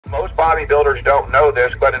Most bodybuilders don't know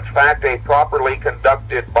this, but in fact a properly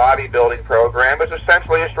conducted bodybuilding program is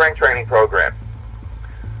essentially a strength training program.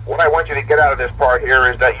 What I want you to get out of this part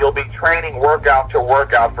here is that you'll be training workout to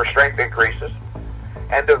workout for strength increases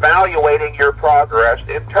and evaluating your progress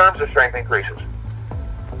in terms of strength increases.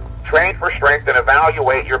 Train for strength and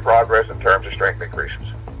evaluate your progress in terms of strength increases.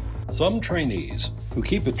 Some trainees who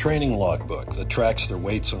keep a training logbook that tracks their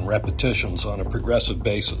weights and repetitions on a progressive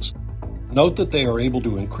basis note that they are able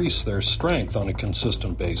to increase their strength on a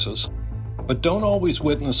consistent basis, but don't always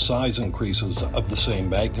witness size increases of the same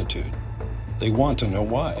magnitude. They want to know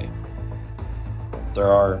why. There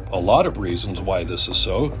are a lot of reasons why this is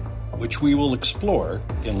so, which we will explore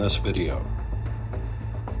in this video.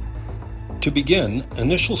 To begin,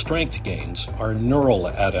 initial strength gains are neural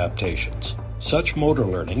adaptations. Such motor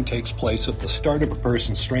learning takes place at the start of a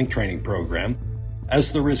person's strength training program,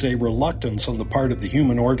 as there is a reluctance on the part of the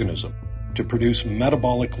human organism to produce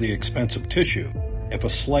metabolically expensive tissue if a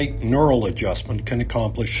slight neural adjustment can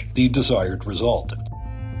accomplish the desired result.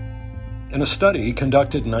 In a study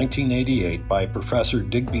conducted in 1988 by Professor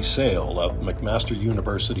Digby Sale of McMaster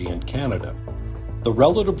University in Canada, the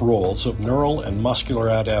relative roles of neural and muscular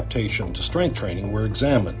adaptation to strength training were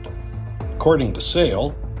examined. According to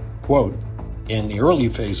Sale, quote, "In the early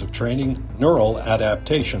phase of training, neural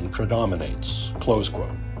adaptation predominates," close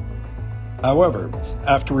quote. However,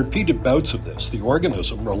 after repeated bouts of this, the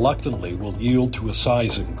organism reluctantly will yield to a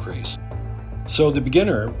size increase. So the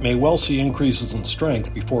beginner may well see increases in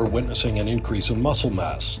strength before witnessing an increase in muscle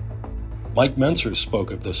mass. Mike Mentzer spoke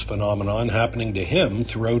of this phenomenon happening to him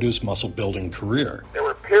throughout his muscle-building career. There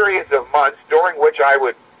were periods of months during which I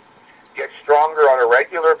would get stronger on a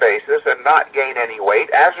regular basis and not gain any weight.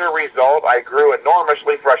 As a result, I grew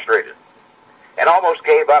enormously frustrated and almost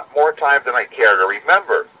gave up more times than I cared to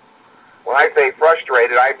remember. When I say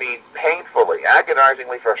frustrated, I mean painfully,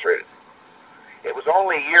 agonizingly frustrated. It was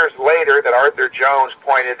only years later that Arthur Jones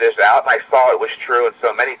pointed this out, and I saw it was true in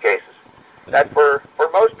so many cases, that for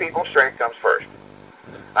most people, strength comes first.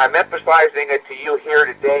 I'm emphasizing it to you here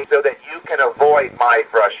today so that you can avoid my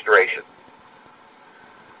frustration.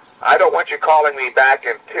 I don't want you calling me back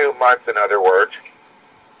in 2 months, in other words,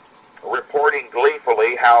 reporting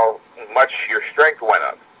gleefully how much your strength went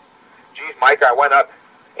up. Geez, Mike, I went up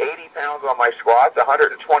 80 pounds on my squats,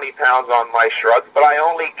 120 pounds on my shrugs, but I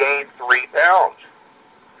only gained 3 pounds.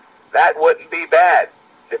 That wouldn't be bad.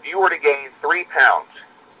 If you were to gain 3 pounds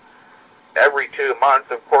every 2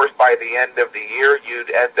 months, of course, by the end of the year, you'd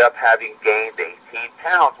end up having gained 18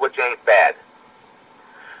 pounds, which ain't bad.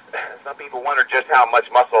 Some people wonder just how much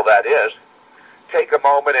muscle that is. Take a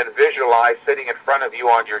moment and visualize sitting in front of you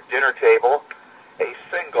on your dinner table a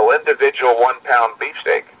single individual 1-pound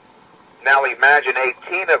beefsteak. Now imagine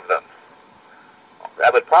 18 of them.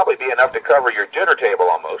 That would probably be enough to cover your dinner table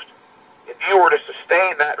almost. If you were to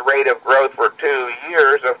sustain that rate of growth for 2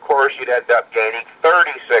 years, of course, you'd end up gaining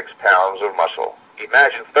 36 pounds of muscle.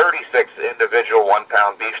 Imagine 36 individual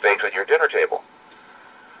 1-pound beefsteaks at your dinner table.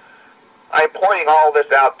 I'm pointing all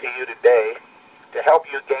this out to you today to help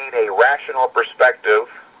you gain a rational perspective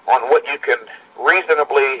on what you can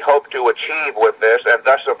reasonably hope to achieve with this and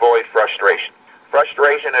thus avoid frustration.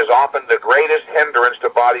 Frustration is often the greatest hindrance to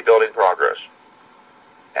bodybuilding progress.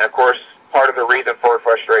 And of course, part of the reason for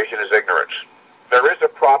frustration is ignorance. There is a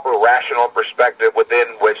proper rational perspective within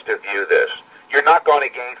which to view this. You're not going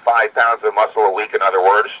to gain 5 pounds of muscle a week, in other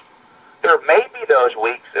words. There may be those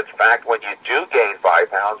weeks, in fact, when you do gain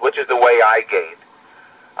 5 pounds, which is the way I gained.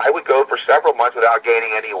 I would go for several months without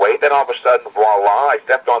gaining any weight, then all of a sudden, voila, I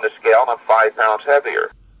stepped on the scale and I'm 5 pounds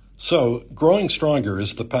heavier. So, growing stronger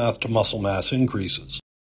is the path to muscle mass increases.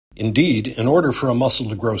 Indeed, in order for a muscle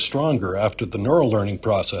to grow stronger after the neural learning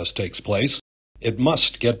process takes place, it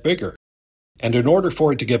must get bigger. And in order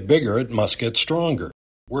for it to get bigger, it must get stronger.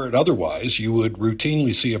 Were it otherwise, you would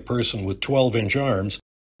routinely see a person with 12-inch arms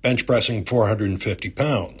bench pressing 450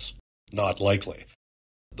 pounds. Not likely.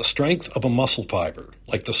 The strength of a muscle fiber,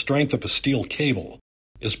 like the strength of a steel cable,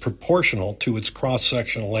 is proportional to its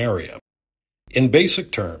cross-sectional area. In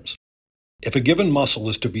basic terms, if a given muscle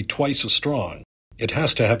is to be twice as strong, it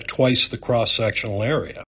has to have twice the cross-sectional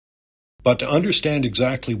area. But to understand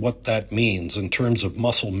exactly what that means in terms of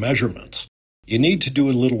muscle measurements, you need to do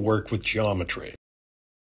a little work with geometry.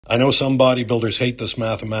 I know some bodybuilders hate this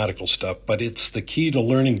mathematical stuff, but it's the key to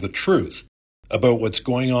learning the truth about what's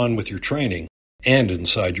going on with your training and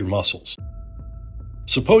inside your muscles.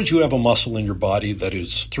 Suppose you have a muscle in your body that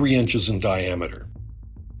is 3 inches in diameter.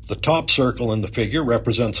 The top circle in the figure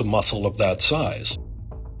represents a muscle of that size.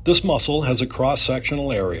 This muscle has a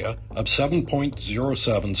cross-sectional area of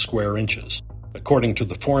 7.07 square inches, according to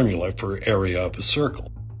the formula for area of a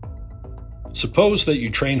circle. Suppose that you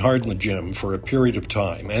train hard in the gym for a period of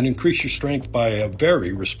time and increase your strength by a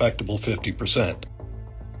very respectable 50%.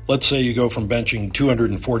 Let's say you go from benching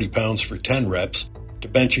 240 pounds for 10 reps to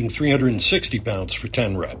benching 360 pounds for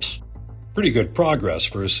 10 reps. Pretty good progress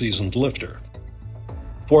for a seasoned lifter.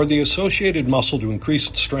 For the associated muscle to increase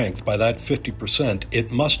its strength by that 50%,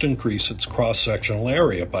 it must increase its cross-sectional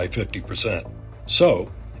area by 50%.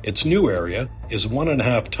 So, its new area is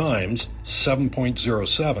 1.5 times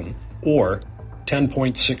 7.07, or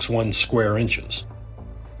 10.61 square inches.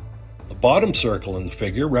 The bottom circle in the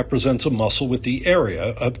figure represents a muscle with the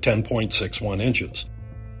area of 10.61 inches.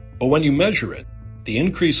 But when you measure it, the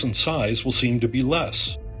increase in size will seem to be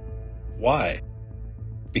less. Why?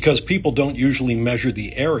 Because people don't usually measure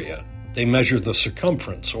the area, they measure the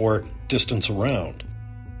circumference, or distance around.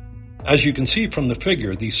 As you can see from the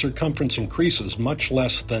figure, the circumference increases much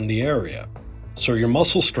less than the area, so your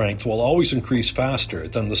muscle strength will always increase faster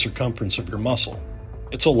than the circumference of your muscle.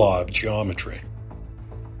 It's a law of geometry.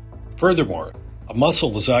 Furthermore, a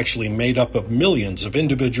muscle is actually made up of millions of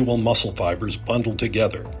individual muscle fibers bundled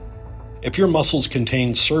together. If your muscles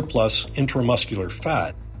contain surplus intramuscular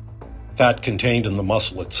fat contained in the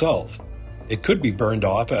muscle itself, it could be burned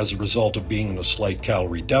off as a result of being in a slight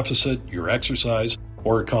calorie deficit, your exercise,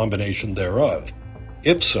 or a combination thereof.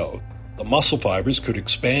 If so, the muscle fibers could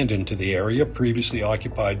expand into the area previously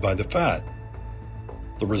occupied by the fat.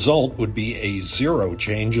 The result would be a zero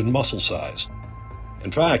change in muscle size.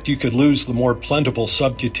 In fact, you could lose the more plentiful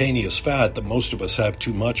subcutaneous fat that most of us have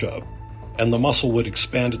too much of, and the muscle would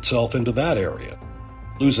expand itself into that area.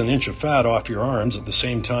 Lose an inch of fat off your arms at the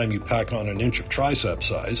same time you pack on an inch of tricep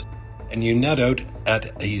size, and you net out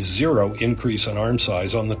at a zero increase in arm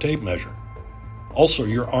size on the tape measure. Also,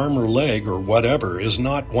 your arm or leg or whatever is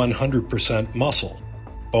not 100% muscle.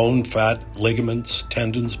 Bone, fat, ligaments,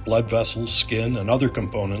 tendons, blood vessels, skin, and other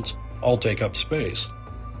components all take up space.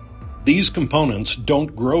 These components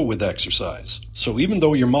don't grow with exercise, so even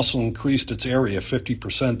though your muscle increased its area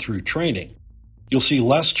 50% through training, you'll see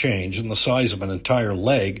less change in the size of an entire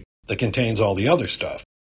leg that contains all the other stuff.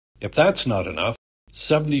 If that's not enough,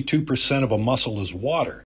 72% of a muscle is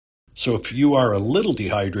water. So if you are a little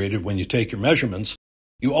dehydrated when you take your measurements,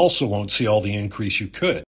 you also won't see all the increase you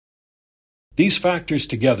could. These factors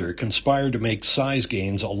together conspire to make size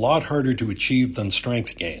gains a lot harder to achieve than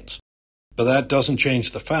strength gains. But that doesn't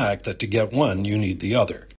change the fact that to get one, you need the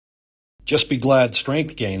other. Just be glad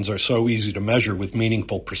strength gains are so easy to measure with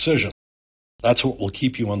meaningful precision. That's what will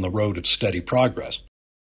keep you on the road of steady progress.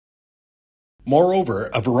 Moreover,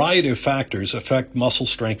 a variety of factors affect muscle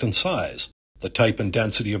strength and size. The type and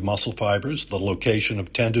density of muscle fibers, the location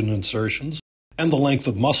of tendon insertions, and the length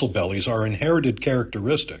of muscle bellies are inherited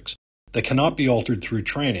characteristics that cannot be altered through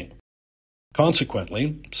training.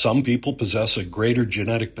 Consequently, some people possess a greater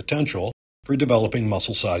genetic potential for developing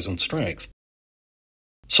muscle size and strength.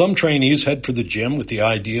 Some trainees head for the gym with the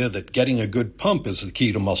idea that getting a good pump is the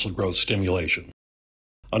key to muscle growth stimulation.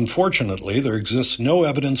 Unfortunately, there exists no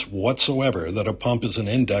evidence whatsoever that a pump is an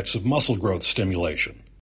index of muscle growth stimulation.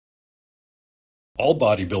 All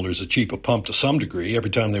bodybuilders achieve a pump to some degree every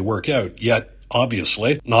time they work out, yet,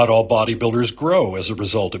 obviously, not all bodybuilders grow as a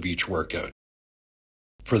result of each workout.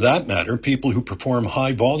 For that matter, people who perform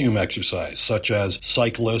high-volume exercise, such as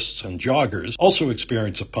cyclists and joggers, also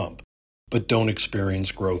experience a pump, but don't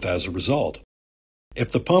experience growth as a result.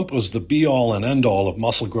 If the pump was the be-all and end-all of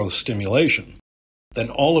muscle growth stimulation, then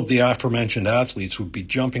all of the aforementioned athletes would be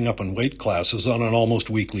jumping up in weight classes on an almost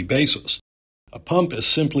weekly basis. A pump is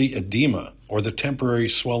simply edema, or the temporary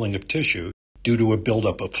swelling of tissue due to a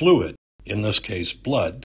buildup of fluid, in this case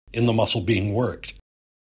blood, in the muscle being worked.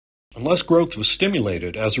 Unless growth was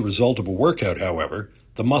stimulated as a result of a workout, however,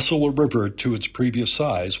 the muscle will revert to its previous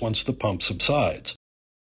size once the pump subsides.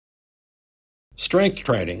 Strength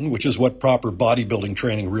training, which is what proper bodybuilding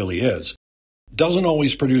training really is, doesn't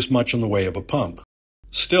always produce much in the way of a pump.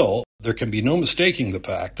 Still, there can be no mistaking the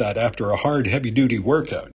fact that after a hard, heavy-duty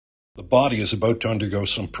workout, the body is about to undergo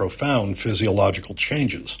some profound physiological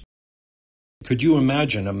changes. Could you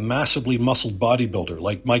imagine a massively muscled bodybuilder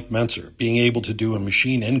like Mike Mentzer being able to do a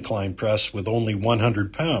machine incline press with only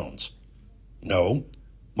 100 pounds? No,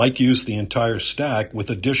 Mike used the entire stack with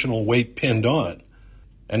additional weight pinned on,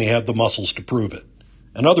 and he had the muscles to prove it.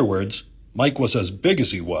 In other words, Mike was as big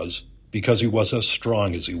as he was because he was as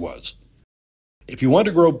strong as he was. If you want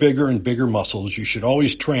to grow bigger and bigger muscles, you should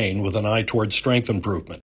always train with an eye toward strength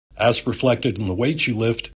improvement, as reflected in the weights you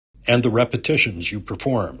lift and the repetitions you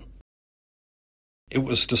perform. It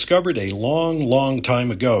was discovered a long, long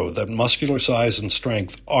time ago that muscular size and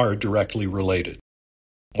strength are directly related.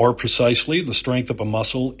 More precisely, the strength of a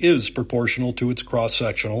muscle is proportional to its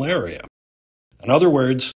cross-sectional area. In other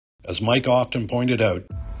words, as Mike often pointed out,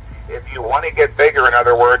 if you want to get bigger, in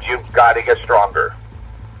other words, you've got to get stronger.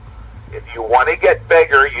 If you want to get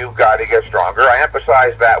bigger, you've got to get stronger. I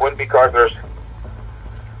emphasize that one because there's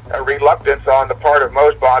a reluctance on the part of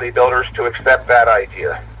most bodybuilders to accept that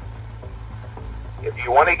idea. If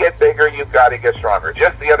you want to get bigger, you've got to get stronger.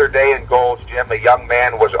 Just the other day in Gold's Gym, a young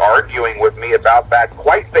man was arguing with me about that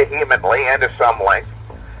quite vehemently and to some length.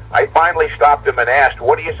 I finally stopped him and asked,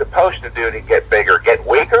 what are you supposed to do to get bigger? Get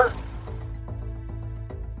weaker?